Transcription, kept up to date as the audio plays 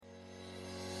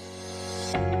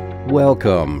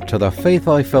Welcome to the Faith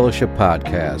Life Fellowship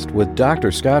Podcast with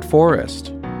Dr. Scott Forrest.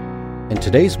 In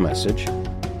today's message,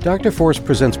 Dr. Forrest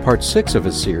presents part 6 of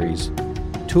his series,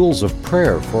 Tools of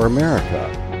Prayer for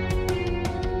America.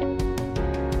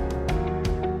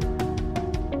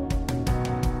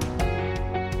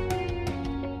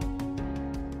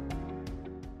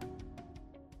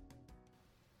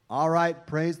 All right,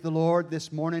 praise the Lord.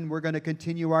 This morning we're going to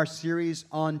continue our series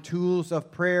on Tools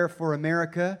of Prayer for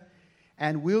America.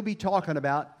 And we'll be talking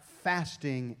about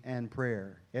fasting and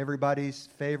prayer. Everybody's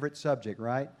favorite subject,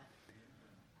 right?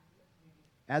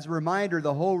 As a reminder,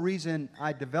 the whole reason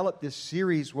I developed this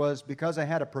series was because I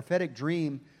had a prophetic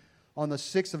dream on the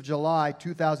 6th of July,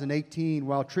 2018,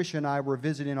 while Tricia and I were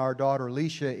visiting our daughter,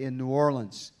 Alicia, in New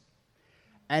Orleans.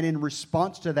 And in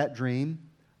response to that dream,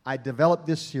 I developed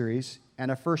this series,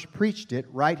 and I first preached it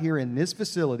right here in this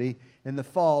facility in the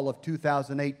fall of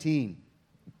 2018.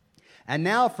 And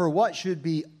now, for what should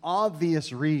be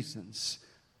obvious reasons,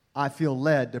 I feel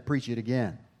led to preach it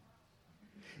again.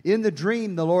 In the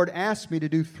dream, the Lord asked me to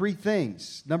do 3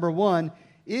 things. Number 1,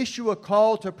 issue a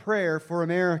call to prayer for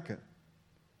America.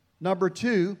 Number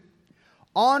 2,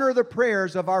 honor the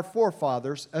prayers of our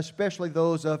forefathers, especially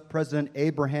those of President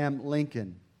Abraham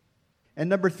Lincoln. And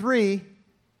number 3,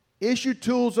 issue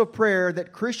tools of prayer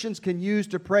that Christians can use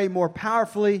to pray more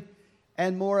powerfully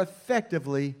and more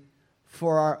effectively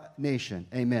for our nation.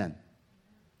 Amen.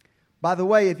 By the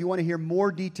way, if you want to hear more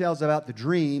details about the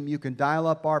dream, you can dial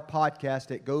up our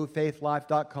podcast at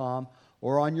gofaithlife.com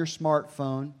or on your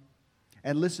smartphone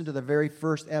and listen to the very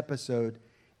first episode,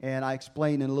 and I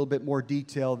explain in a little bit more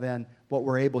detail than what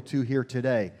we're able to here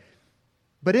today.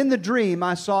 But in the dream,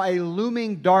 I saw a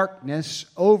looming darkness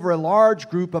over a large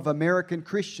group of American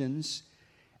Christians,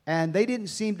 and they didn't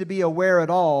seem to be aware at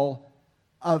all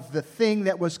of the thing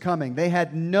that was coming. They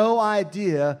had no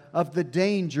idea of the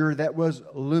danger that was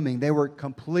looming. They were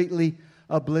completely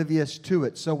oblivious to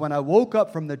it. So when I woke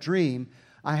up from the dream,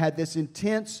 I had this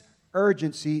intense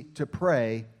urgency to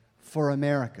pray for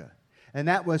America. And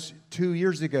that was 2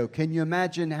 years ago. Can you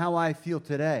imagine how I feel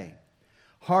today?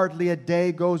 Hardly a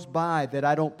day goes by that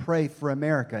I don't pray for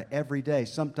America every day,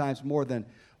 sometimes more than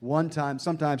one time,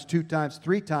 sometimes 2 times,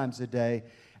 3 times a day.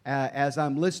 As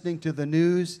I'm listening to the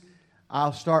news,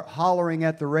 I'll start hollering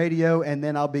at the radio, and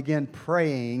then I'll begin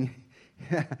praying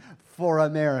for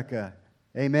America.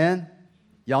 Amen?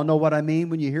 Y'all know what I mean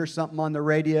when you hear something on the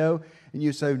radio, and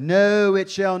you say, "No, it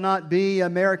shall not be.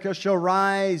 America shall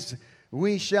rise.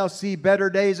 We shall see better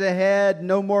days ahead.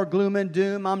 No more gloom and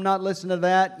doom." I'm not listening to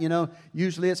that.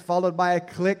 Usually it's followed by a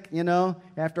click,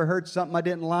 after I heard something I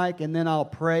didn't like, and then I'll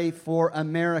pray for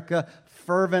America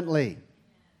fervently.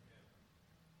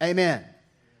 Amen.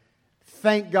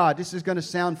 Thank God. This is going to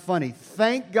sound funny.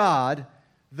 Thank God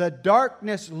the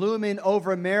darkness looming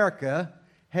over America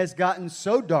has gotten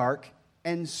so dark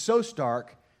and so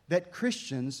stark that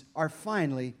Christians are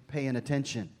finally paying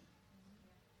attention.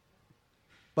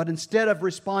 But instead of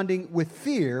responding with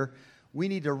fear, we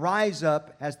need to rise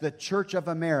up as the Church of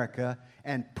America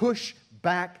and push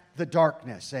back the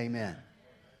darkness. Amen.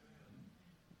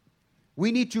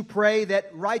 We need to pray that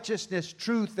righteousness,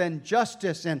 truth, and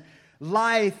justice, and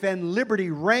life and liberty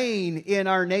reign in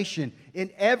our nation, in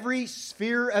every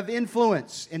sphere of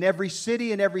influence, in every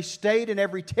city, in every state, in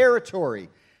every territory,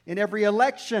 in every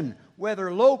election,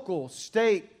 whether local,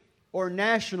 state, or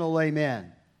national.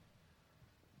 Amen.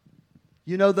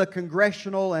 The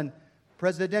congressional and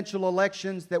presidential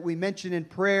elections that we mention in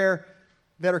prayer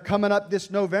that are coming up this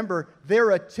November,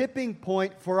 they're a tipping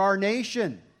point for our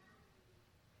nation.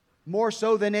 More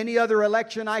so than any other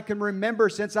election I can remember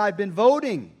since I've been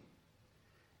voting.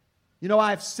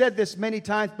 I've said this many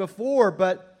times before,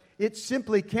 but it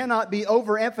simply cannot be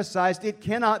overemphasized. It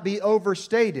cannot be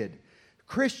overstated.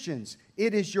 Christians,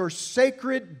 it is your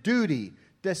sacred duty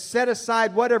to set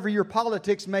aside whatever your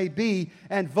politics may be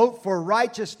and vote for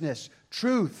righteousness,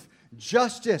 truth,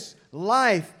 justice,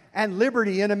 life, and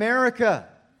liberty in America.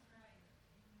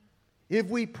 If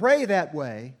we pray that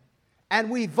way and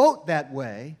we vote that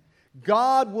way,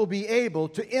 God will be able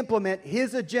to implement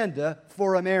His agenda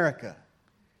for America.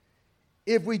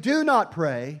 If we do not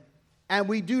pray and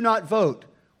we do not vote,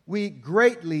 we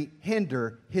greatly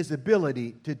hinder His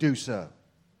ability to do so.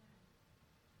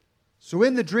 So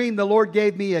in the dream, the Lord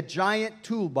gave me a giant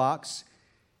toolbox,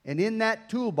 and in that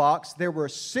toolbox, there were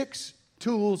 6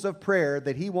 tools of prayer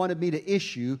that He wanted me to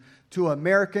issue to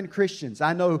American Christians.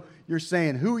 I know you're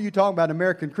saying, who are you talking about,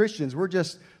 American Christians? We're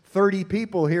just 30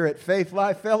 people here at Faith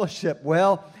Life Fellowship.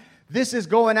 Well, this is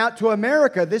going out to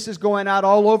America. This is going out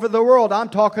all over the world. I'm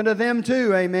talking to them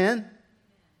too, amen?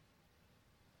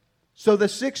 So the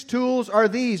 6 tools are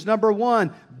these. Number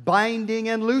 1, binding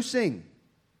and loosing,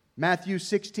 Matthew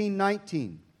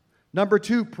 16:19. Number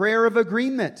 2, prayer of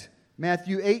agreement,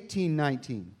 Matthew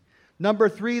 18:19. Number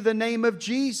 3, the name of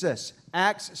Jesus,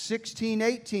 Acts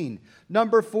 16:18.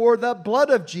 Number 4, the blood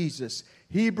of Jesus,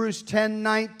 Hebrews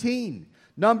 10:19.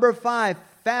 Number 5,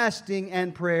 fasting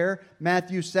and prayer,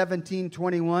 Matthew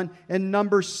 17:21. And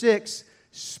number 6,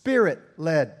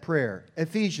 Spirit-led prayer,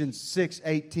 Ephesians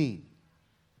 6:18.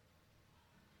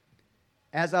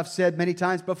 As I've said many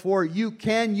times before, you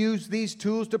can use these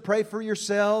tools to pray for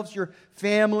yourselves, your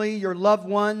family, your loved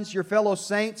ones, your fellow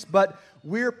saints, but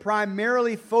we're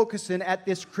primarily focusing at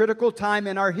this critical time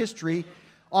in our history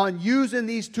on using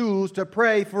these tools to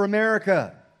pray for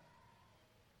America.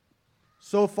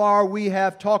 So far, we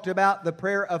have talked about the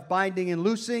prayer of binding and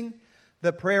loosing,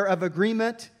 the prayer of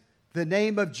agreement, the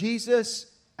name of Jesus,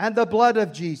 and the blood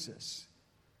of Jesus.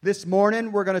 This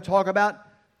morning, we're going to talk about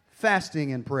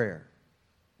fasting and prayer.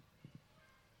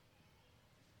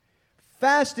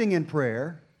 Fasting and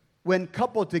prayer, when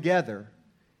coupled together,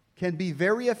 can be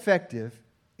very effective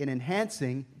in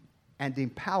enhancing and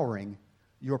empowering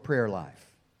your prayer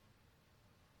life.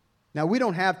 Now, we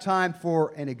don't have time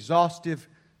for an exhaustive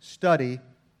study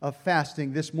of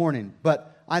fasting this morning,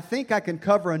 but I think I can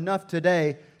cover enough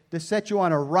today to set you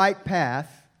on a right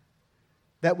path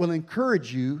that will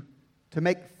encourage you to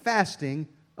make fasting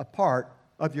a part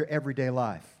of your everyday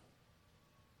life.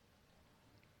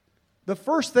 The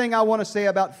first thing I want to say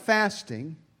about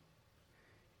fasting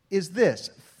is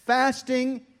this: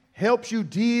 fasting helps you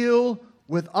deal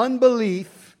with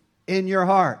unbelief in your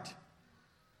heart.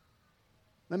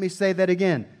 Let me say that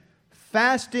again.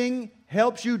 Fasting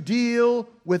helps you deal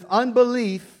with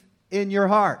unbelief in your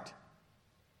heart.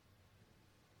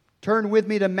 Turn with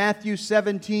me to Matthew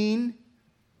 17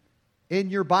 in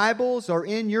your Bibles or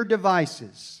in your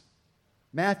devices.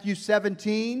 Matthew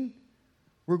 17.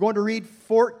 We're going to read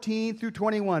 14 through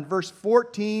 21, verse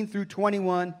 14 through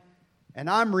 21, and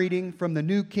I'm reading from the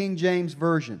New King James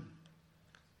Version.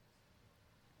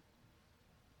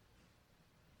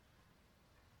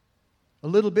 A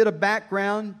little bit of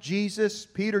background. Jesus,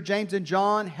 Peter, James, and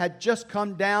John had just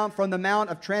come down from the Mount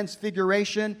of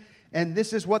Transfiguration, and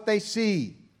this is what they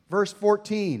see. Verse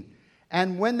 14.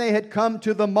 And when they had come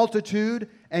to the multitude,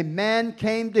 a man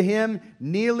came to him,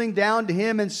 kneeling down to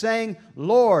him and saying,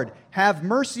 Lord, have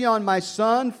mercy on my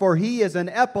son, for he is an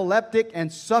epileptic and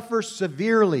suffers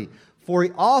severely. For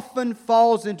he often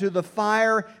falls into the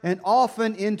fire and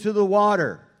often into the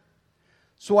water.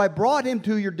 So I brought him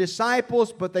to your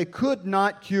disciples, but they could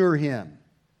not cure him.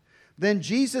 Then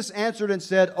Jesus answered and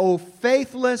said, O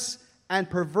faithless and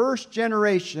perverse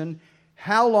generation,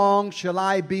 how long shall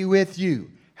I be with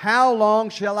you? How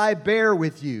long shall I bear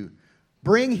with you?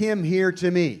 Bring him here to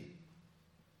me.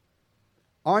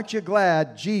 Aren't you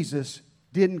glad Jesus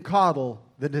didn't coddle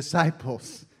the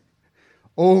disciples?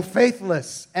 Oh,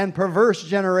 faithless and perverse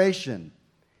generation.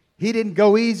 He didn't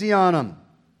go easy on them.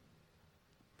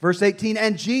 Verse 18,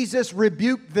 and Jesus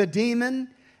rebuked the demon,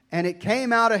 and it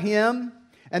came out of him,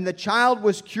 and the child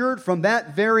was cured from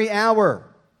that very hour.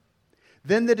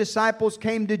 Then the disciples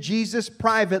came to Jesus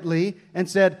privately and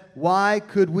said, why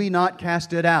could we not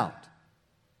cast it out?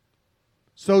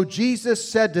 So Jesus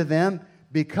said to them,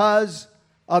 because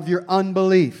of your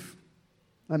unbelief.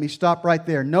 Let me stop right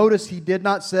there. Notice he did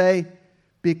not say,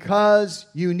 because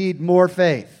you need more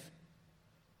faith.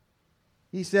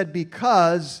 He said,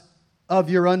 because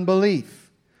of your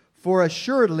unbelief. For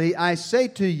assuredly I say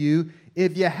to you,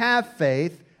 if you have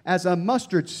faith as a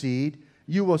mustard seed,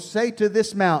 you will say to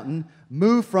this mountain,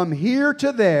 move from here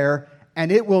to there,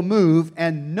 and it will move,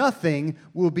 and nothing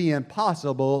will be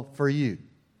impossible for you.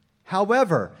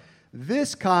 However,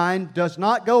 this kind does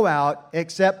not go out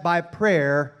except by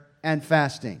prayer and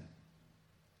fasting.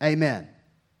 Amen.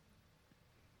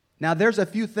 Now, there's a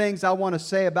few things I want to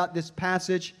say about this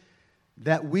passage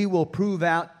that we will prove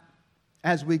out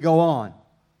as we go on.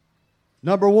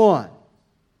 Number one,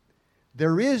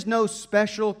 there is no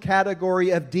special category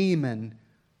of demon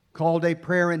called a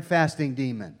prayer and fasting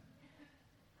demon.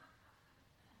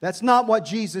 That's not what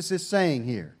Jesus is saying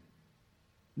here.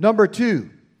 Number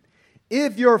two,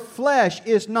 if your flesh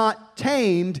is not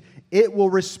tamed, it will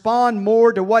respond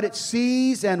more to what it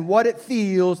sees and what it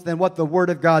feels than what the Word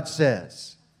of God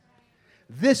says.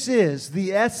 This is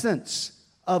the essence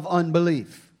of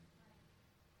unbelief.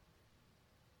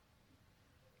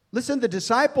 Listen, the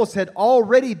disciples had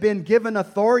already been given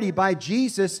authority by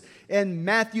Jesus in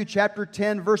Matthew chapter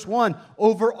 10, verse 1,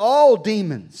 over all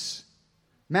demons.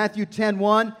 Matthew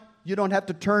 10:1, you don't have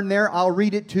to turn there, I'll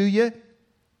read it to you.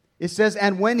 It says,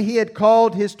 and when he had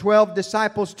called his 12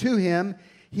 disciples to him,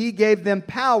 He gave them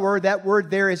power. That word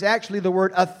there is actually the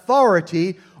word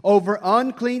authority over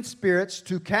unclean spirits,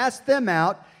 to cast them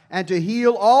out and to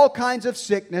heal all kinds of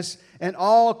sickness and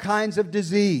all kinds of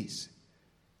disease.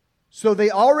 So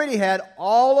they already had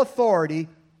all authority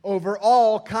over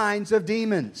all kinds of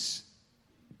demons.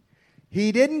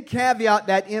 He didn't caveat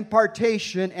that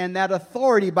impartation and that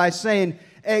authority by saying,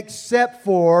 except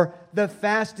for the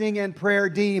fasting and prayer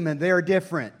demon. They are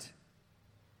different.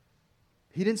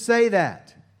 He didn't say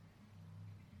that.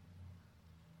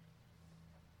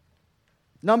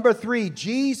 Number 3,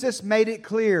 Jesus made it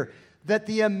clear that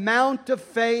the amount of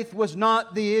faith was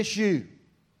not the issue,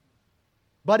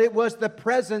 but it was the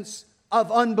presence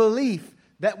of unbelief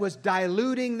that was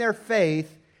diluting their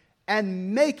faith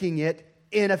and making it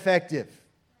ineffective.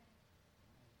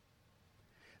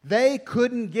 They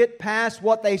couldn't get past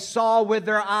what they saw with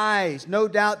their eyes. No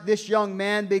doubt this young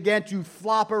man began to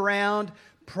flop around,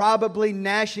 probably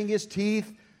gnashing his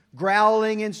teeth,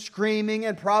 growling and screaming,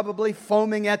 and probably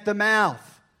foaming at the mouth.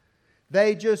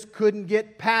 They just couldn't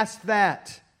get past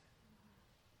that.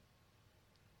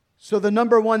 So the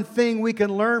number one thing we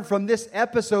can learn from this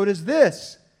episode is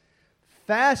this: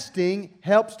 fasting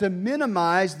helps to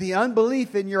minimize the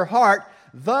unbelief in your heart.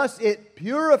 Thus, it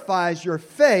purifies your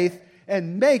faith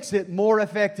and makes it more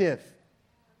effective.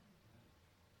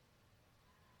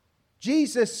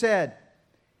 Jesus said,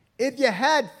 if you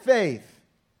had faith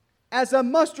as a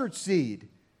mustard seed,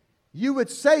 you would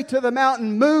say to the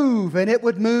mountain, move, and it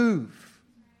would move.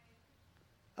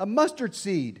 A mustard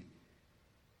seed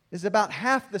is about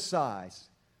half the size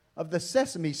of the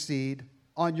sesame seed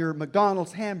on your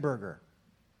McDonald's hamburger.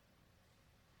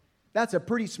 That's a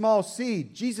pretty small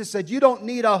seed. Jesus said you don't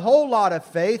need a whole lot of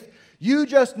faith. You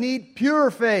just need pure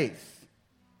faith.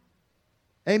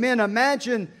 Amen.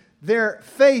 Imagine their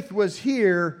faith was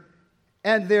here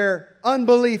and their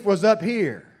unbelief was up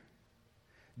here.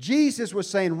 Jesus was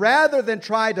saying, rather than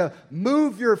try to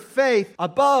move your faith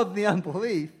above the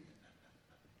unbelief,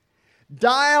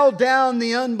 dial down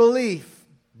the unbelief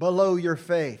below your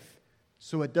faith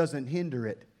so it doesn't hinder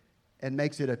it and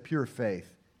makes it a pure faith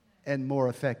and more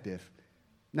effective.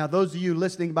 Now, those of you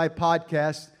listening by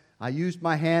podcast, I used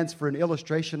my hands for an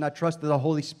illustration. I trust that the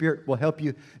Holy Spirit will help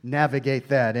you navigate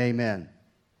that. Amen.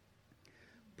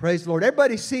 Praise the Lord.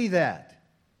 Everybody see that?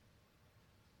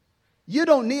 You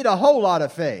don't need a whole lot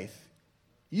of faith.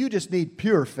 You just need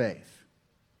pure faith.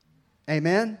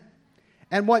 Amen?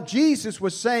 And what Jesus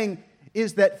was saying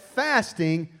is that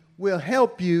fasting will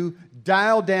help you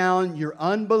dial down your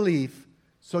unbelief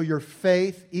so your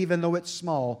faith, even though it's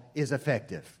small, is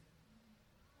effective.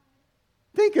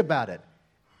 Think about it.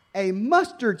 A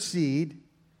mustard seed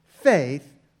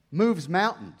faith moves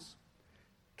mountains.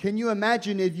 Can you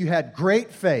imagine if you had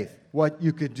great faith, what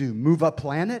you could do? Move a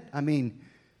planet? I mean,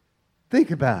 think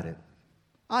about it.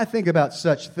 I think about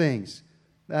such things.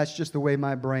 That's just the way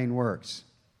my brain works.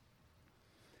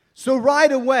 So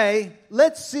right away,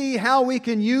 let's see how we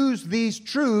can use these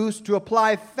truths to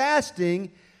apply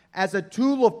fasting as a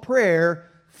tool of prayer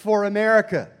for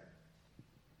America.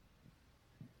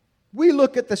 We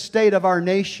look at the state of our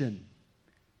nation,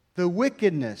 the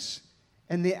wickedness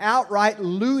and the outright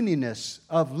looniness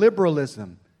of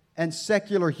liberalism and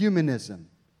secular humanism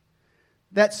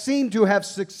that seem to have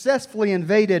successfully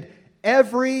invaded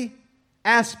every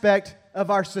aspect of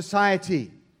our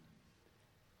society.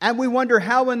 And we wonder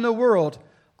how in the world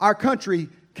our country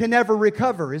can ever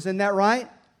recover. Isn't that right?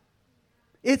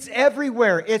 It's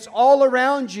everywhere. It's all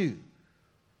around you.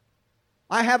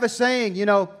 I have a saying,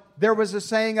 there was a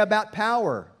saying about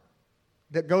power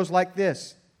that goes like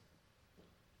this: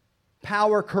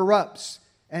 power corrupts,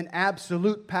 and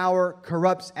absolute power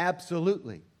corrupts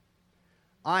absolutely.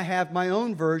 I have my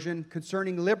own version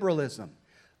concerning liberalism.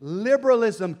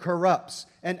 Liberalism corrupts,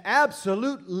 and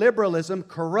absolute liberalism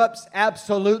corrupts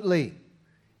absolutely.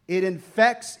 It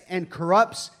infects and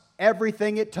corrupts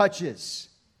everything it touches.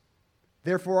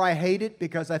 Therefore, I hate it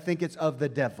because I think it's of the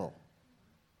devil.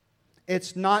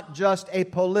 It's not just a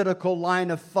political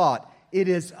line of thought. It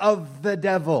is of the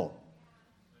devil.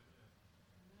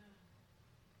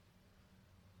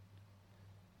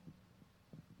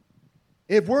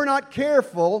 If we're not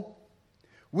careful,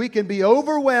 we can be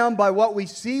overwhelmed by what we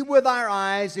see with our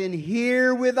eyes and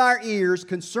hear with our ears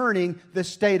concerning the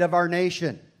state of our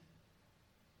nation.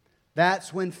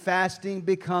 That's when fasting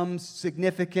becomes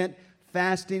significant.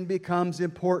 Fasting becomes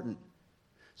important.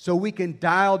 So we can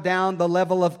dial down the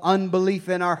level of unbelief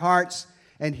in our hearts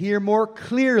and hear more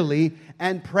clearly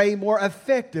and pray more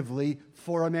effectively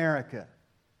for America.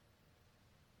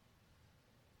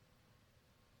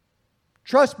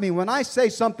 Trust me when I say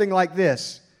something like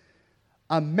this: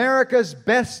 America's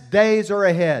best days are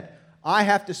ahead. I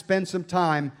have to spend some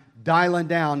time dialing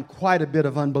down quite a bit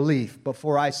of unbelief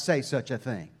before I say such a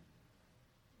thing.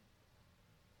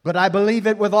 But I believe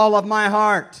it with all of my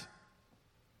heart.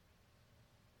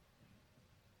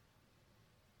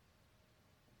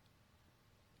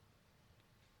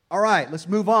 All right, let's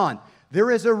move on.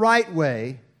 There is a right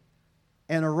way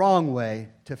and a wrong way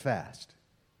to fast.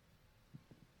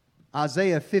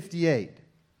 Isaiah 58,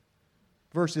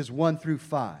 verses 1 through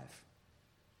 5.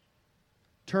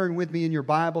 Turn with me in your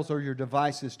Bibles or your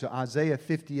devices to Isaiah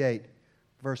 58,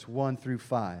 verse 1 through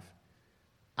 5.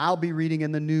 I'll be reading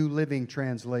in the New Living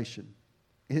Translation.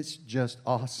 It's just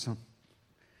awesome.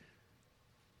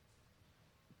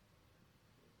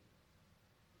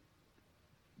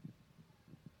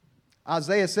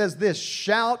 Isaiah says this,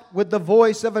 "Shout with the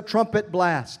voice of a trumpet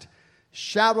blast.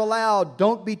 Shout aloud,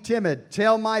 don't be timid.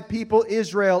 Tell my people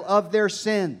Israel of their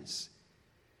sins.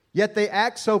 Yet they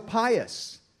act so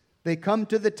pious. They come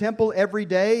to the temple every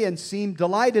day and seem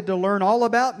delighted to learn all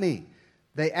about me.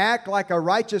 They act like a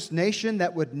righteous nation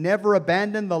that would never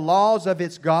abandon the laws of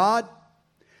its God.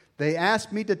 They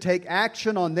ask me to take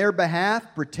action on their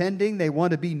behalf, pretending they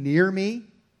want to be near me.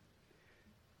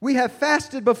 We have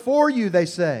fasted before you," they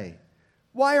say.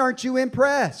 "Why aren't you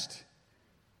impressed?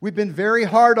 We've been very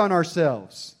hard on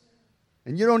ourselves,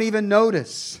 and you don't even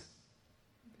notice."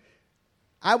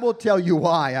 "I will tell you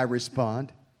why," I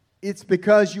respond. "It's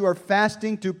because you are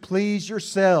fasting to please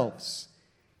yourselves.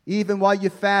 Even while you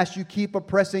fast, you keep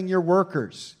oppressing your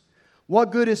workers.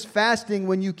 What good is fasting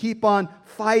when you keep on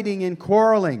fighting and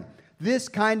quarreling? This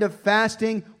kind of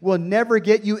fasting will never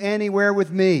get you anywhere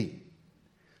with me.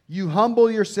 You humble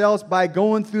yourselves by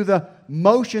going through the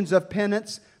motions of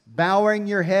penance, bowing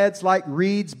your heads like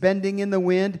reeds bending in the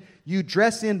wind. You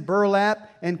dress in burlap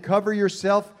and cover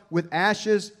yourself with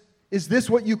ashes. Is this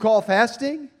what you call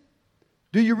fasting?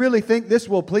 Do you really think this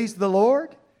will please the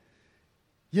Lord?"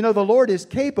 You know, the Lord is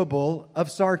capable of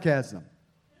sarcasm.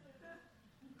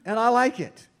 And I like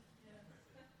it.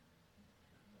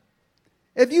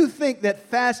 If you think that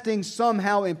fasting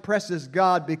somehow impresses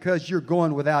God because you're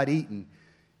going without eating,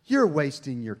 you're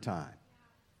wasting your time.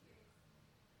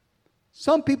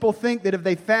 Some people think that if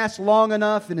they fast long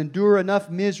enough and endure enough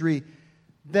misery,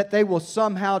 that they will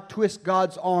somehow twist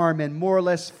God's arm and more or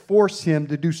less force Him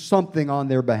to do something on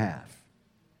their behalf.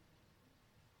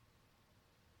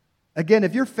 Again,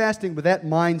 if you're fasting with that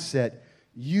mindset,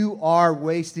 you are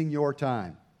wasting your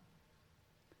time.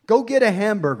 Go get a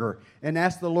hamburger and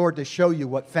ask the Lord to show you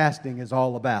what fasting is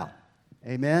all about.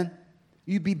 Amen?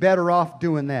 You'd be better off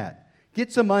doing that.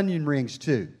 Get some onion rings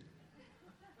too.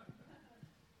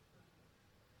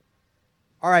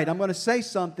 All right, I'm going to say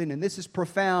something, and this is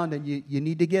profound, and you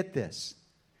need to get this.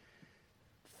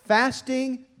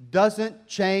 Fasting doesn't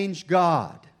change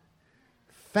God.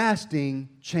 Fasting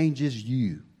changes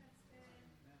you.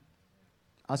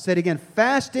 I'll say it again.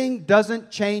 Fasting doesn't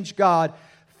change God.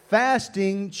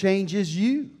 Fasting changes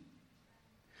you.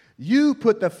 You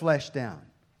put the flesh down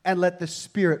and let the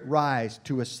Spirit rise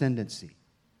to ascendancy.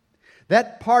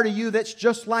 That part of you that's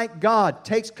just like God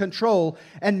takes control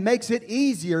and makes it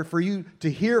easier for you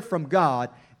to hear from God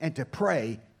and to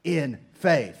pray in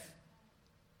faith.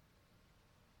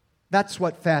 That's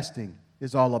what fasting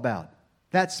is all about.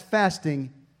 That's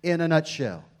fasting in a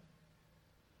nutshell.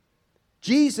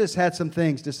 Jesus had some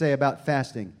things to say about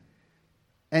fasting,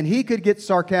 and He could get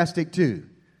sarcastic too.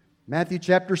 Matthew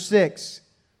chapter 6,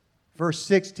 verse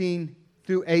 16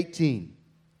 through 18.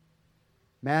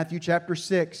 Matthew chapter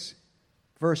 6,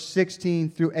 verse 16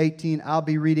 through 18. I'll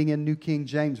be reading in New King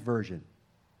James Version.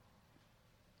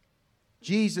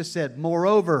 Jesus said,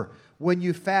 "Moreover, when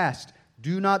you fast,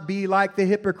 do not be like the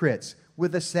hypocrites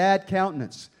with a sad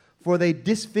countenance, for they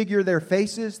disfigure their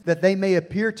faces, that they may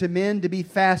appear to men to be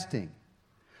fasting.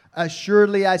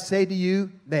 Assuredly, I say to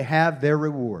you, they have their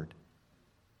reward.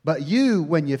 But you,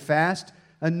 when you fast,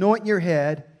 anoint your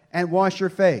head and wash your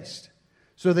face,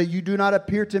 so that you do not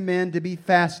appear to men to be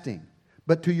fasting,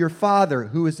 but to your Father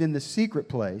who is in the secret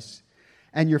place,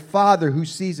 and your Father who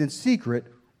sees in secret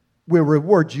will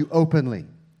reward you openly."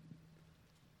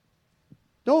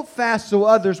 Don't fast so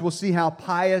others will see how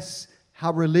pious,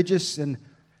 how religious, and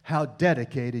how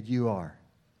dedicated you are.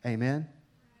 Amen?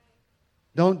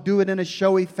 Don't do it in a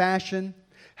showy fashion.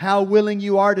 How willing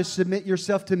you are to submit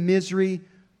yourself to misery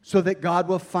so that God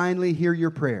will finally hear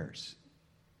your prayers.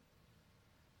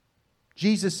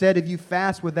 Jesus said if you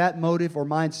fast with that motive or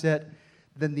mindset,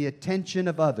 then the attention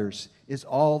of others is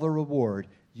all the reward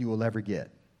you will ever get.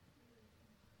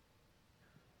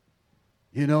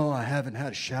 You know, I haven't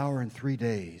had a shower in 3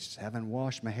 days. Haven't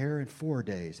washed my hair in 4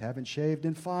 days. Haven't shaved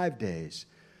in 5 days.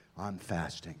 I'm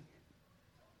fasting.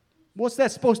 What's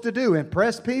that supposed to do?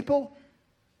 Impress people?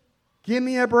 Give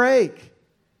me a break.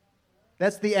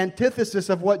 That's the antithesis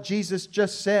of what Jesus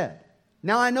just said.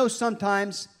 Now, I know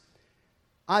sometimes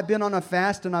I've been on a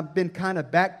fast and I've been kind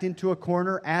of backed into a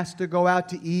corner, asked to go out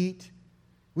to eat.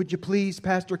 Would you please,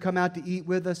 Pastor, come out to eat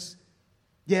with us?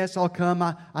 Yes, I'll come.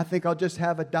 I think I'll just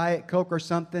have a Diet Coke or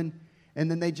something. And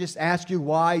then they just ask you,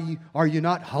 why? Are you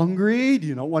not hungry? Do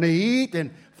you not want to eat?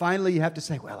 And finally you have to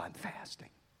say, well, I'm fasting.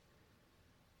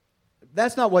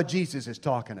 That's not what Jesus is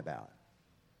talking about.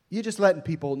 You're just letting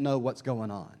people know what's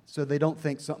going on so they don't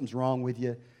think something's wrong with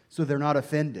you, so they're not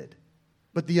offended.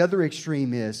 But the other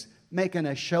extreme is making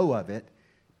a show of it.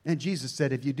 And Jesus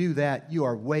said, if you do that, you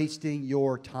are wasting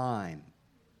your time.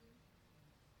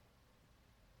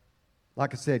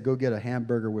 Like I said, go get a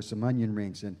hamburger with some onion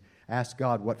rings and ask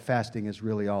God what fasting is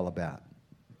really all about.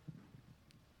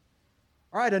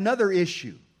 All right, another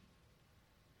issue.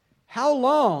 How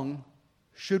long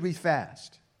should we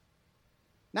fast?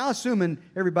 Now, assuming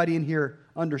everybody in here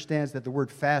understands that the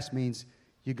word fast means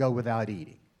you go without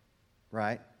eating,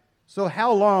 right? So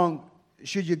how long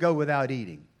should you go without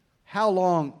eating? How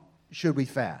long should we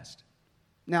fast?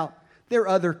 Now, there are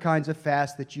other kinds of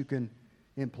fasts that you can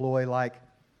employ, like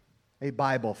a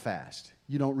Bible fast.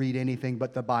 You don't read anything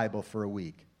but the Bible for a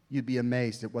week. You'd be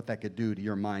amazed at what that could do to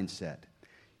your mindset.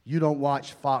 You don't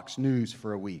watch Fox News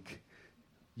for a week.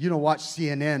 You don't watch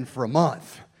CNN for a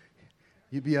month.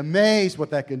 You'd be amazed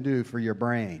what that can do for your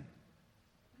brain.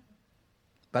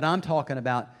 But I'm talking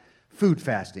about food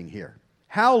fasting here.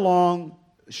 How long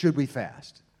should we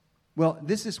fast? Well,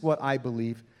 this is what I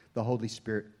believe the Holy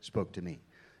Spirit spoke to me.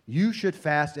 You should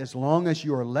fast as long as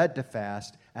you are led to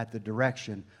fast at the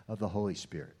direction of the Holy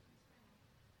Spirit.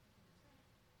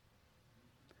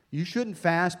 You shouldn't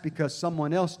fast because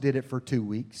someone else did it for 2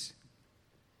 weeks.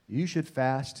 You should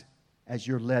fast as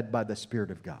you're led by the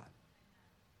Spirit of God.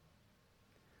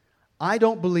 I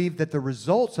don't believe that the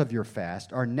results of your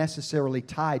fast are necessarily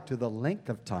tied to the length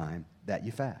of time that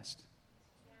you fast.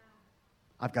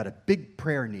 I've got a big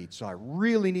prayer need, so I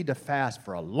really need to fast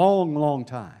for a long, long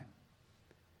time.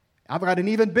 I've got an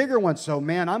even bigger one, so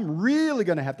man, I'm really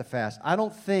going to have to fast. I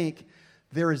don't think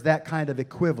there is that kind of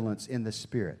equivalence in the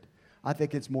Spirit. I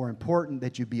think it's more important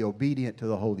that you be obedient to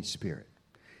the Holy Spirit.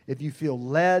 If you feel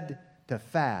led to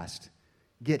fast,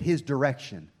 get His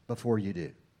direction before you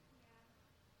do.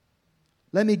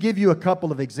 Let me give you a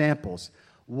couple of examples,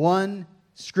 one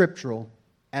scriptural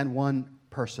and one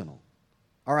personal.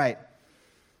 All right,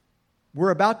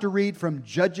 we're about to read from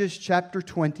Judges chapter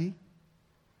 20,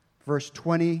 verse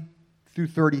 20 through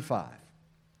 35.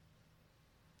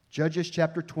 Judges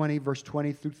chapter 20, verse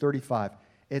 20 through 35.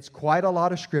 It's quite a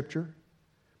lot of scripture,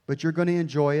 but you're going to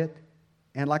enjoy it.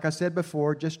 And like I said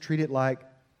before, just treat it like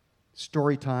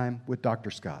story time with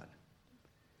Dr. Scott.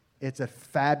 It's a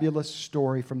fabulous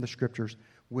story from the Scriptures,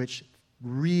 which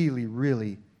really,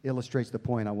 really illustrates the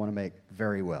point I want to make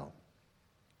very well.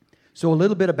 So a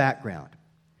little bit of background.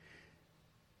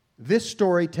 This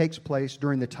story takes place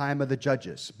during the time of the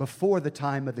judges, before the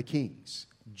time of the kings.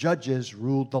 Judges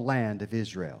ruled the land of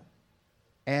Israel.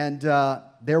 And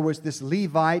there was this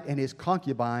Levite and his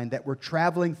concubine that were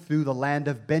traveling through the land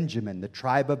of Benjamin, the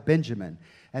tribe of Benjamin.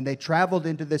 And they traveled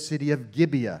into the city of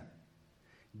Gibeah.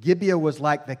 Gibeah was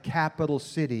like the capital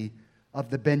city of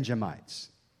the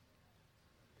Benjamites.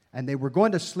 And they were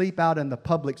going to sleep out in the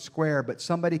public square, but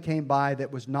somebody came by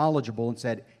that was knowledgeable and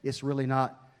said, it's really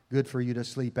not good for you to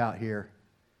sleep out here.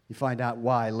 You find out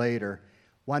why later.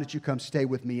 Why don't you come stay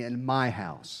with me in my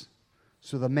house?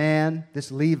 So the man,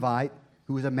 this Levite,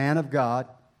 who was a man of God,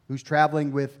 who's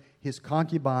traveling with his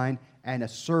concubine and a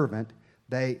servant,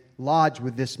 they lodge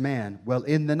with this man. Well,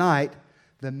 in the night,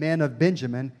 the men of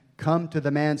Benjamin come to the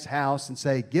man's house and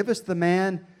say, give us the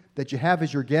man that you have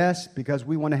as your guest because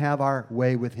we want to have our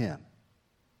way with him.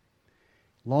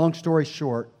 Long story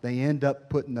short, they end up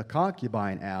putting the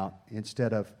concubine out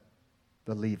instead of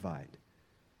the Levite.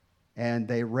 And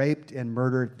they raped and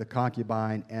murdered the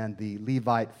concubine, and the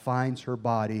Levite finds her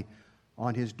body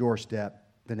on his doorstep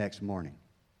the next morning.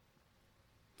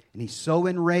 And he's so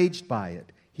enraged by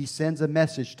it, he sends a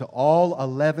message to all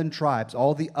 11 tribes,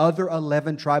 all the other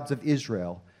 11 tribes of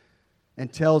Israel,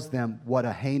 and tells them what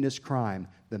a heinous crime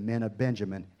the men of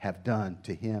Benjamin have done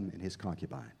to him and his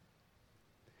concubine.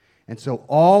 And so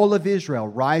all of Israel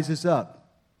rises up,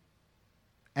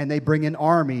 and they bring an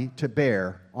army to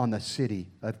bear on the city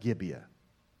of Gibeah.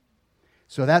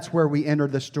 So that's where we enter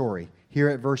the story, here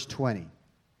at verse 20.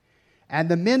 And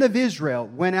the men of Israel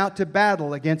went out to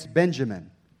battle against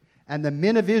Benjamin, and the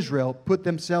men of Israel put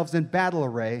themselves in battle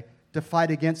array to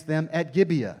fight against them at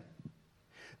Gibeah.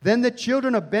 Then the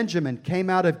children of Benjamin came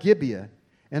out of Gibeah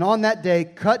and on that day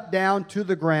cut down to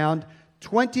the ground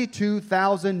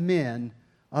 22,000 men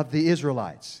of the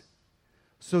Israelites.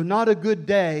 So not a good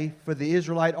day for the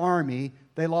Israelite army.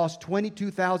 They lost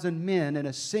 22,000 men in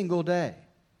a single day.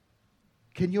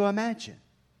 Can you imagine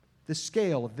the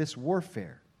scale of this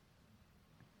warfare?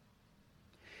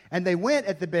 And they went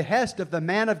at the behest of the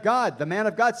man of God. The man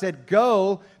of God said,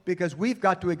 "Go, because we've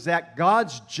got to exact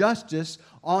God's justice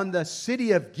on the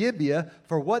city of Gibeah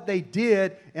for what they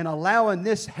did in allowing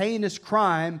this heinous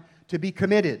crime to be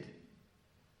committed."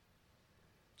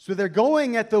 So they're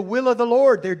going at the will of the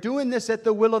Lord. They're doing this at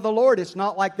the will of the Lord. It's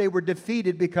not like they were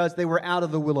defeated because they were out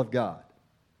of the will of God.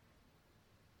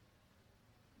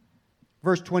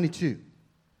 Verse 22.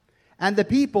 And the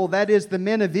people, that is the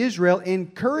men of Israel,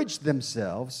 encouraged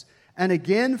themselves and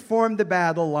again formed the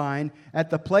battle line at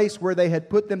the place where they had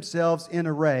put themselves in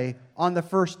array on the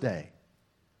first day.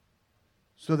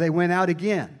 So they went out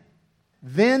again.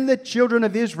 Then the children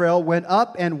of Israel went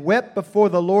up and wept before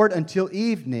the Lord until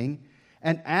evening,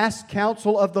 and asked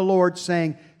counsel of the Lord,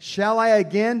 saying, "Shall I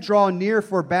again draw near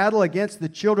for battle against the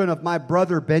children of my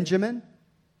brother Benjamin?"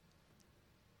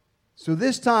 So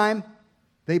this time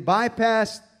they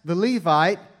bypass the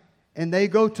Levite, and they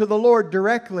go to the Lord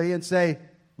directly and say,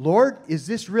 "Lord, is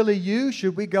this really you?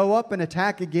 Should we go up and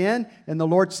attack again?" And the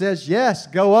Lord says, "Yes,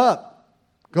 go up.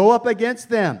 Go up against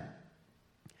them."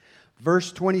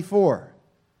 Verse 24.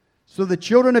 So the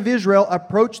children of Israel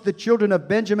approached the children of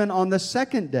Benjamin on the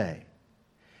second day.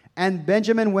 And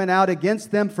Benjamin went out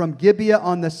against them from Gibeah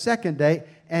on the second day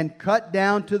and cut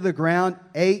down to the ground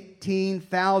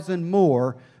 18,000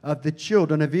 more of the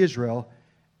children of Israel.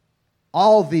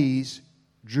 All these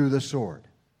drew the sword.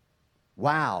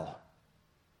 Wow.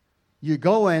 You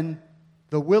go in,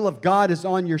 the will of God is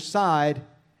on your side,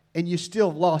 and you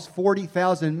still lost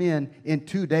 40,000 men in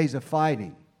 2 days of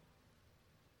fighting.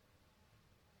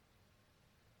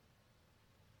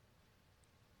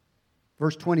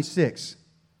 Verse 26.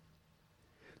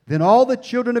 Then all the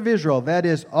children of Israel, that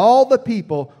is, all the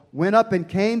people, went up and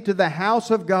came to the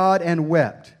house of God and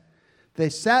wept. They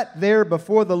sat there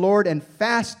before the Lord and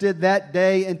fasted that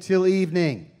day until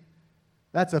evening.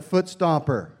 That's a foot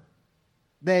stomper.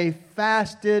 They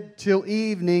fasted till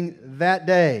evening that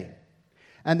day.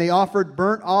 And they offered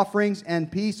burnt offerings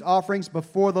and peace offerings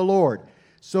before the Lord.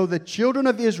 So the children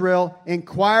of Israel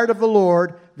inquired of the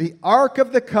Lord. The ark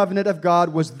of the covenant of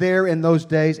God was there in those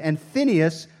days, and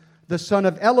Phinehas, the son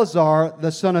of Eleazar,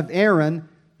 the son of Aaron,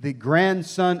 the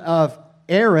grandson of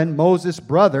Aaron, Moses'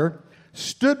 brother,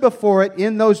 stood before it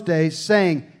in those days,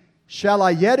 saying, "Shall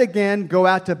I yet again go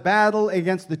out to battle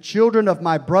against the children of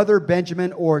my brother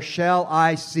Benjamin, or shall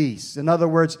I cease?" In other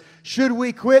words, should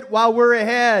we quit while we're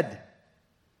ahead?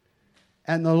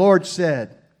 And the Lord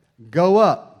said, "Go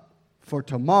up, for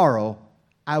tomorrow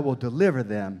I will deliver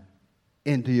them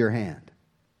into your hand."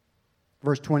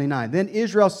 Verse 29. Then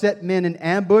Israel set men in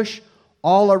ambush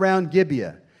all around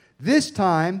Gibeah. This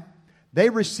time they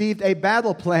received a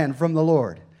battle plan from the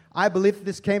Lord. I believe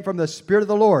this came from the Spirit of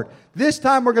the Lord. This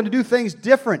time we're going to do things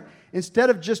different.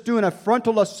 Instead of just doing a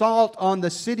frontal assault on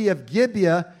the city of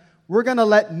Gibeah, we're going to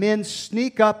let men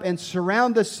sneak up and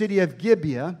surround the city of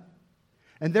Gibeah.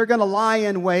 And they're going to lie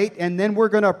in wait, and then we're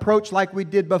going to approach like we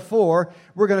did before.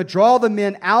 We're going to draw the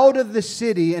men out of the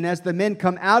city, and as the men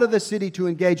come out of the city to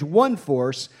engage one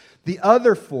force, the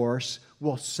other force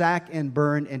will sack and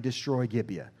burn and destroy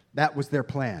Gibeah. That was their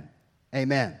plan.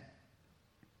 Amen.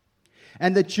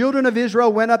 And the children of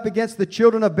Israel went up against the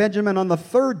children of Benjamin on the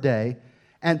third day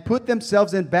and put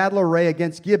themselves in battle array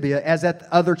against Gibeah as at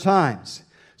other times.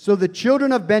 So the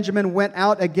children of Benjamin went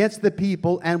out against the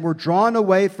people and were drawn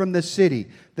away from the city.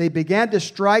 They began to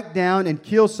strike down and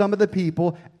kill some of the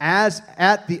people as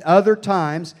at the other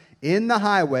times in the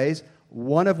highways,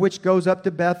 one of which goes up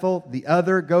to Bethel, the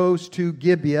other goes to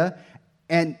Gibeah,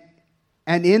 and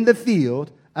in the field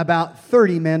about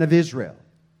 30 men of Israel.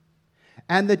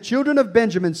 And the children of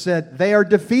Benjamin said, "They are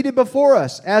defeated before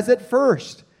us, as at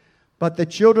first." But the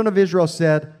children of Israel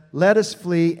said, "Let us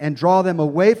flee and draw them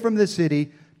away from the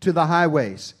city to the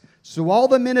highways." So all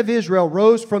the men of Israel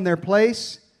rose from their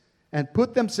place and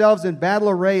put themselves in battle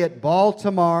array at Baal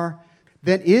Tamar.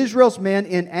 Then Israel's men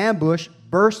in ambush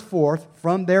burst forth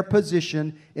from their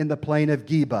position in the plain of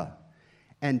Geba.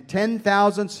 And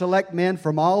 10,000 select men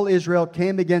from all Israel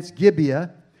came against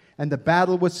Gibeah, and the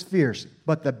battle was fierce.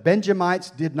 But the Benjamites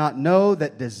did not know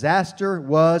that disaster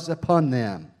was upon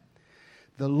them.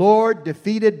 The Lord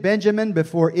defeated Benjamin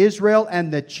before Israel,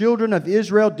 and the children of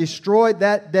Israel destroyed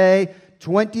that day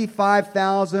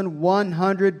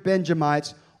 25,100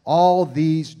 Benjamites. All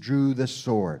these drew the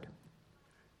sword.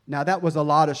 Now that was a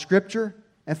lot of scripture,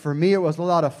 and for me it was a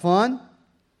lot of fun.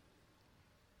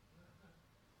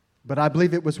 But I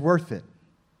believe it was worth it.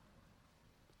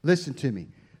 Listen to me.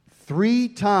 3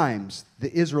 times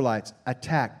the Israelites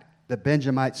attacked the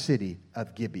Benjamite city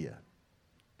of Gibeah.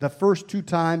 The first 2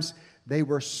 times they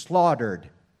were slaughtered,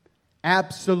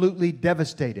 absolutely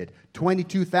devastated.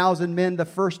 22,000 men the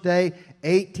first day,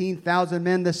 18,000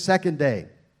 men the second day.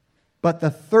 But the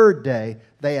third day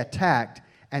they attacked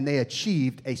and they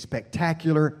achieved a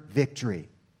spectacular victory.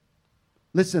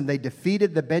 Listen, they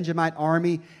defeated the Benjamite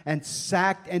army and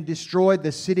sacked and destroyed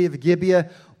the city of Gibeah.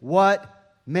 What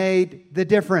made the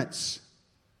difference?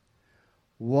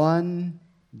 1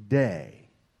 day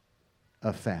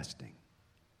of fasting.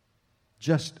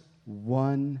 Just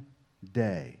 1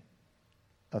 day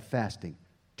of fasting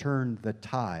turned the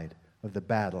tide of the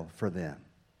battle for them.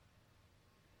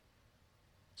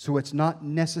 So it's not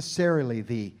necessarily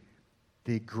the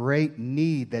great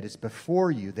need that is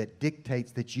before you that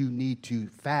dictates that you need to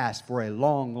fast for a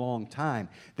long, long time.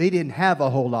 They didn't have a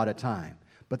whole lot of time,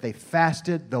 but they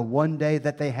fasted the 1 day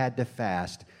that they had to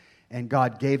fast, and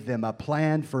God gave them a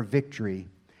plan for victory,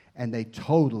 and they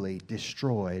totally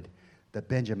destroyed the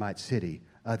Benjamite city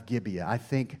of Gibeah. I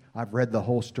think I've read the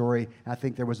whole story. I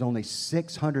think there was only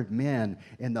 600 men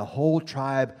in the whole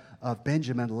tribe of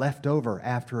Benjamin left over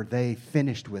after they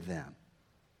finished with them.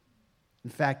 In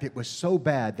fact, it was so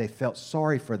bad they felt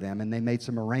sorry for them, and they made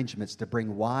some arrangements to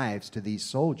bring wives to these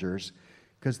soldiers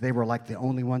because they were like the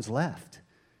only ones left.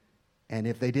 And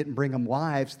if they didn't bring them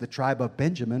wives, the tribe of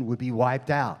Benjamin would be wiped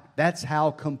out. That's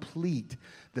how complete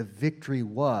the victory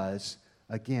was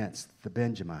against the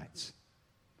Benjamites.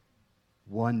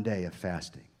 1 day of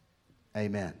fasting.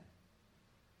 Amen.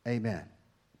 Amen.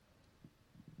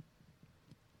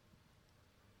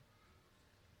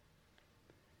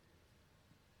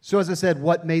 So as I said,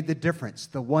 what made the difference?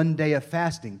 The 1 day of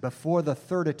fasting. Before the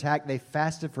third attack, they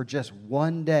fasted for just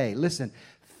 1 day. Listen,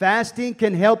 fasting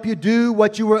can help you do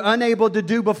what you were unable to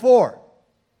do before.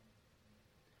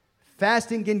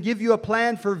 Fasting can give you a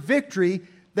plan for victory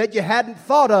that you hadn't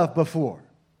thought of before.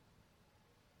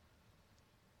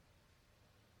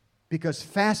 Because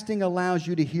fasting allows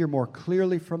you to hear more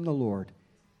clearly from the Lord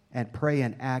and pray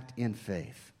and act in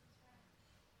faith.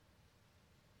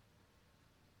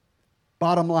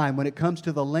 Bottom line, when it comes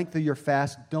to the length of your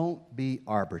fast, don't be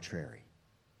arbitrary.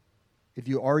 If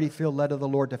you already feel led of the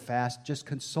Lord to fast, just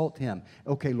consult Him.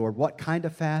 Okay, Lord, what kind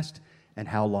of fast and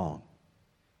how long?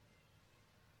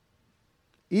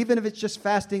 Even if it's just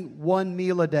fasting 1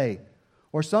 meal a day,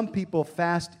 or some people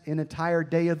fast an entire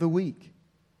day of the week.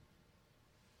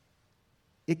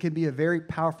 It can be a very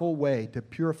powerful way to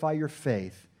purify your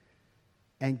faith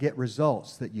and get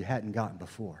results that you hadn't gotten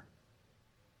before.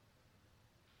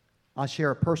 I'll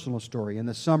share a personal story. In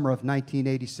the summer of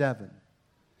 1987,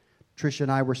 Tricia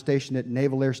and I were stationed at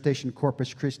Naval Air Station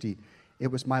Corpus Christi. It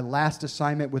was my last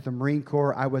assignment with the Marine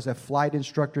Corps. I was a flight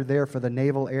instructor there for the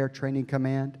Naval Air Training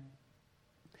Command.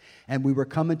 And we were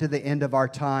coming to the end of our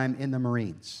time in the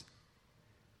Marines.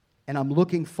 And I'm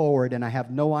looking forward, and I have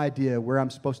no idea where I'm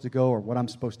supposed to go or what I'm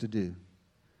supposed to do.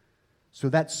 So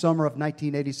that summer of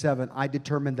 1987, I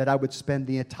determined that I would spend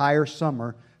the entire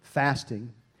summer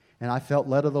fasting. And I felt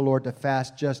led of the Lord to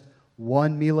fast just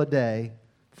 1 meal a day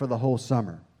for the whole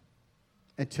summer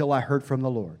until I heard from the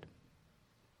Lord.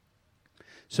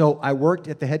 So I worked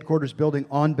at the headquarters building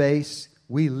on base.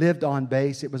 We lived on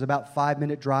base. It was about a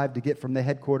 5-minute drive to get from the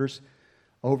headquarters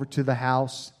over to the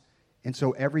house. And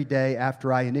so every day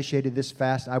after I initiated this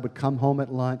fast, I would come home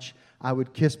at lunch. I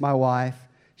would kiss my wife.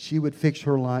 She would fix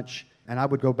her lunch. And I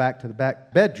would go back to the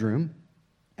back bedroom.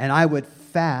 And I would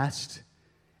fast.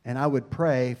 And I would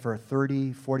pray for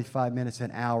 30, 45 minutes,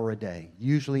 an hour a day,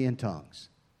 usually in tongues.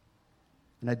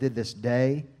 And I did this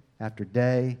day after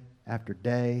day after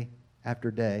day after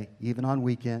day, even on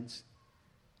weekends,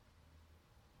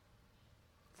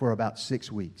 for about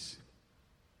 6 weeks.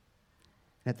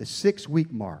 At the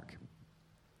 6-week mark,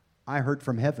 I heard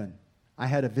from heaven. I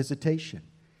had a visitation.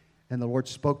 And the Lord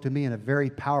spoke to me in a very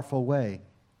powerful way.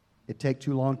 It'd take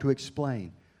too long to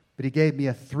explain. But He gave me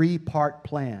a 3-part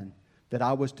plan that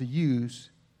I was to use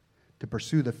to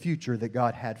pursue the future that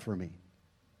God had for me.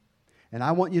 And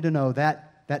I want you to know that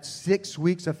 6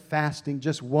 weeks of fasting,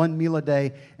 just 1 meal a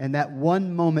day, and that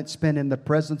 1 moment spent in the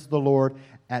presence of the Lord,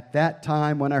 at that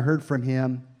time when I heard from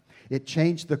Him, it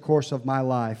changed the course of my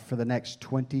life for the next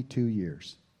 22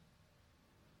 years.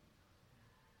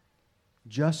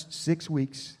 Just 6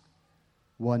 weeks,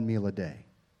 1 meal a day.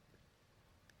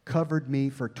 Covered me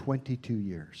for 22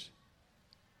 years.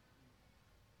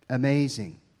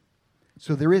 Amazing.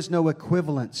 So there is no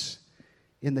equivalence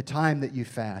in the time that you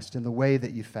fast, in the way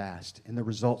that you fast, in the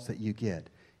results that you get.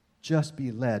 Just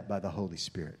be led by the Holy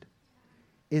Spirit.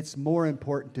 it's more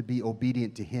important to be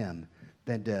obedient to Him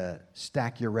than to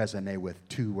stack your resume with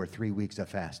 2 or 3 weeks of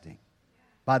fasting.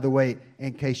 By the way,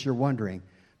 in case you're wondering,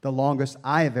 the longest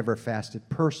I have ever fasted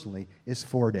personally is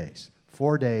 4 days.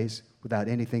 4 days without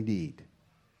anything to eat.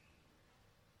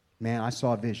 Man, I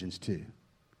saw visions too.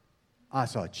 I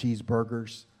saw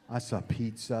cheeseburgers. I saw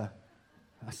pizza.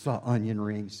 I saw onion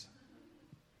rings.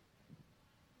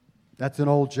 That's an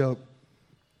old joke,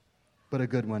 but a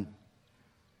good one.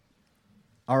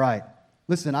 All right.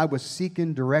 Listen, I was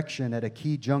seeking direction at a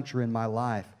key juncture in my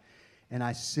life, and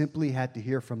I simply had to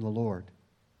hear from the Lord.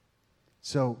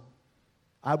 So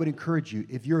I would encourage you,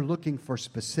 if you're looking for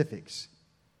specifics,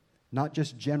 not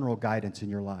just general guidance in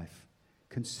your life,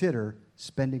 consider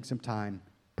spending some time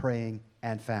praying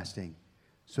and fasting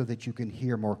so that you can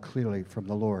hear more clearly from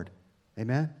the Lord.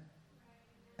 Amen?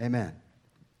 Amen.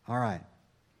 All right.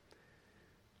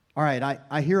 All right,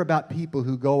 I hear about people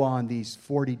who go on these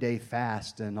 40-day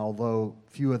fasts, and although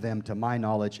few of them, to my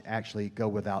knowledge, actually go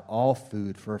without all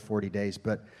food for 40 days,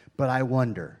 but I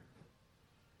wonder,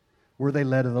 were they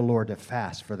led of the Lord to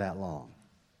fast for that long?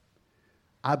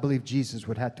 I believe Jesus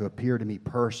would have to appear to me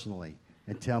personally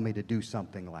and tell me to do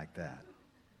something like that.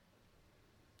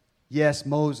 Yes,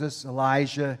 Moses,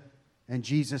 Elijah, and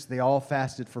Jesus, they all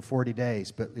fasted for 40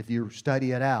 days, but if you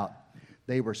study it out,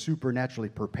 they were supernaturally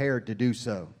prepared to do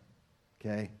so.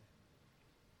 Okay?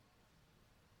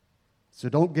 So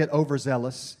don't get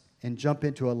overzealous and jump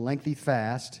into a lengthy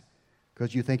fast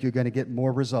because you think you're going to get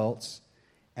more results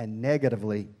and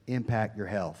negatively impact your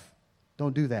health.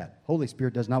 Don't do that. Holy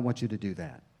Spirit does not want you to do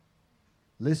that.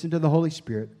 Listen to the Holy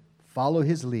Spirit. Follow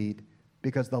His lead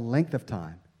because the length of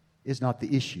time is not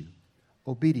the issue.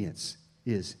 Obedience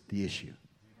is the issue.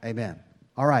 Amen.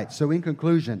 All right, so in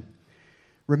conclusion,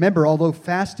 remember, although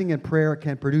fasting and prayer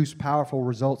can produce powerful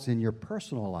results in your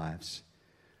personal lives,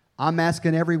 I'm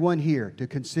asking everyone here to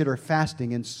consider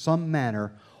fasting in some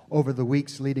manner over the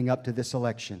weeks leading up to this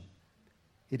election.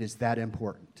 It is that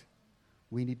important.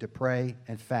 We need to pray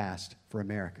and fast for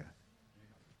America.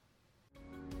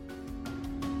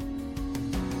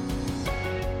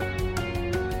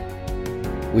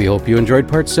 We hope you enjoyed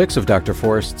part 6 of Dr.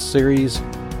 Forrest's series,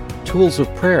 Tools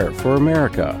of Prayer for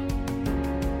America.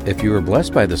 If you were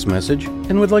blessed by this message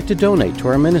and would like to donate to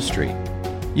our ministry,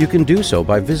 you can do so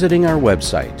by visiting our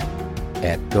website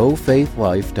at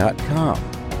gofaithlife.com.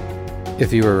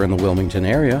 If you are in the Wilmington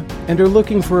area and are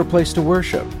looking for a place to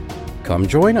worship, come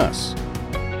join us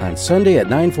on Sunday at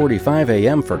 9:45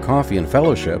 a.m. for coffee and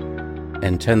fellowship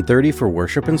and 10:30 for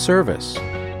worship and service.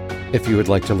 If you would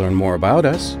like to learn more about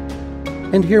us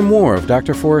and hear more of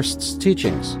Dr. Forrest's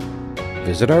teachings,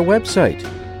 visit our website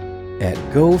at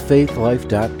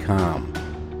gofaithlife.com.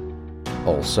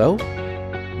 Also,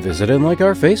 visit and like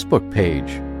our Facebook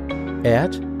page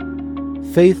at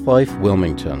Faith Life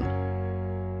Wilmington.